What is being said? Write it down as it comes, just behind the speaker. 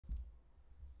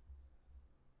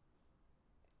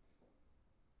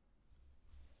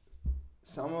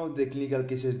Some of the clinical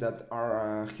cases that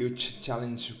are a huge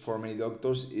challenge for many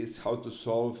doctors is how to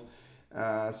solve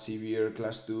severe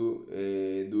class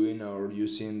 2 doing or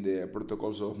using the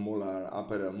protocols of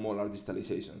upper molar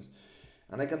distalizations.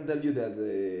 And I can tell you that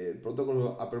the protocol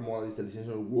of upper molar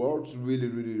distalization works really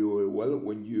well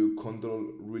when you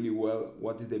control really well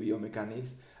what is the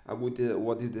biomechanics and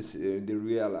what is the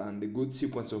real and the good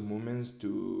sequence of movements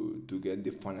to get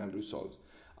the final results.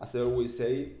 As I always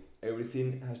say,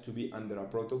 everything has to be under a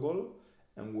protocol,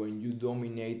 and when you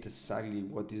dominate exactly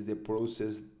what is the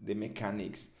process, the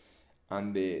mechanics,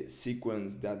 and the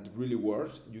sequence that really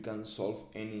works, you can solve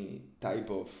any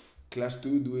type of class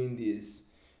 2 doing this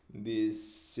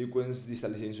sequence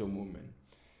distalization movement.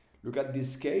 Look at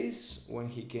this case when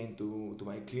he came to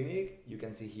my clinic. You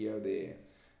can see here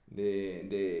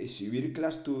the severe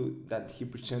class 2 that he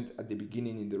presented at the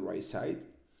beginning in the right side.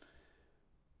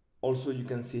 Also, you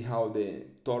can see how the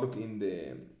torque in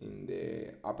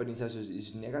the upper incisors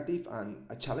is negative, and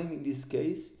a challenge in this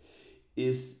case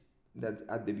is that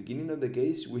at the beginning of the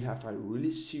case we have a really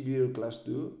severe class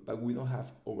 2, but we don't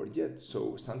have over yet.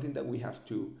 So something that we have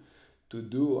to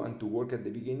do and to work at the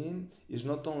beginning is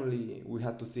not only we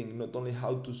have to think not only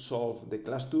how to solve the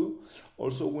class 2,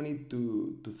 also we need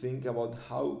to think about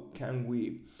how can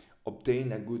we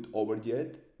obtain a good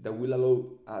overjet that will allow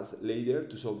us later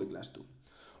to solve the class 2.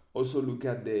 Also look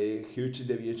at the huge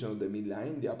deviation of the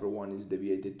midline. The upper one is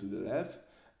deviated to the left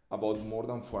about more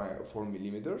than 4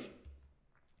 millimeters.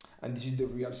 And this is the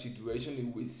real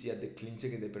situation we see at the clean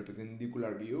check in the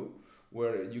perpendicular view,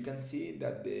 where you can see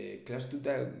that the class 2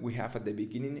 that we have at the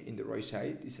beginning in the right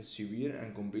side is a severe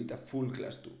and complete a full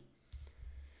class 2.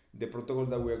 The protocol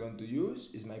that we are going to use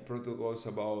is my protocols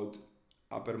about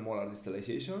upper molar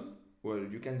distalization, where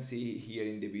you can see here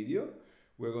in the video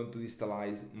we're going to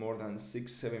distalize more than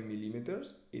 6-7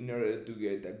 millimeters in order to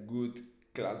get a good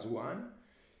class 1.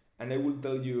 And I will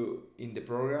tell you in the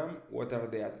program what are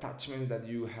the attachments that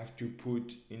you have to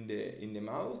put in the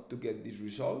mouth to get this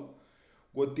result.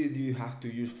 What did you have to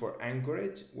use for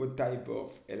anchorage? What type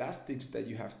of elastics that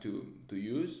you have to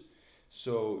use?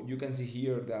 So you can see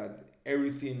here that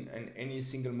everything and any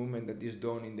single movement that is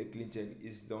done in the clean check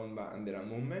is done by under a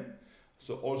movement.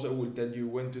 So also I will tell you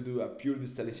when to do a pure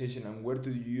distalization and where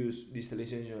to use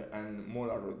distalization and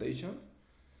molar rotation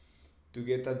to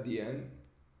get at the end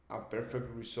a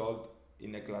perfect result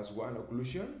in a class 1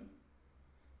 occlusion.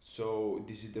 So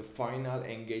this is the final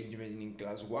engagement in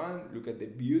class 1. Look at the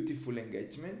beautiful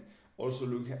engagement. Also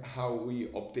look at how we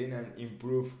obtain and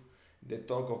improve the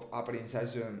torque of upper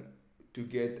incision to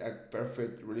get a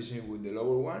perfect relationship with the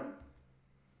lower one.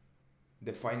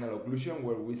 The final occlusion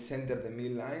where we center the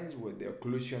midlines, where the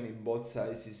occlusion in both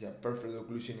sides is a perfect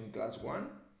occlusion in class 1.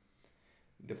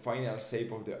 The final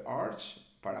shape of the arch,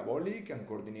 parabolic and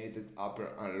coordinated upper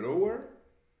and lower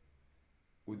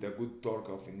with a good torque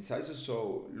of incisors.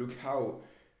 So look how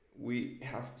we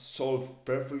have solved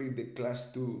perfectly the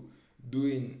class 2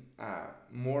 doing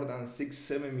more than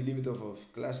 6-7 millimeters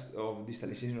of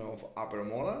distalization of upper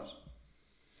molars.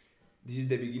 This is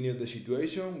the beginning of the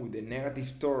situation with the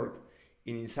negative torque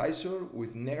in incisor,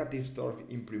 with negative torque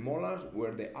in premolars,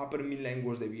 where the upper midline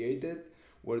was deviated,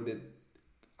 where the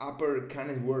upper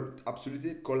canine were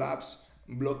absolutely collapsed,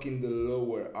 blocking the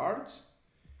lower arch,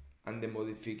 and the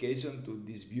modification to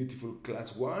this beautiful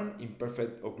class 1,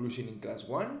 imperfect occlusion in class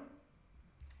 1.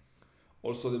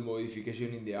 Also the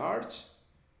modification in the arch,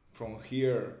 from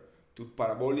here to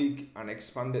parabolic and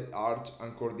expanded arch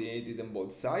and coordinated on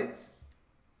both sides.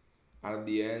 And at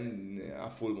the end, a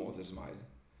full mouth smile.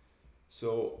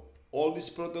 So all these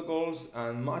protocols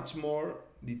and much more,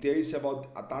 details about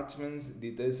attachments,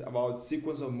 details about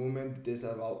sequence of movement, details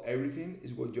about everything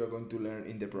is what you're going to learn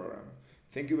in the program.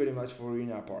 Thank you very much for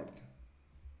being a part.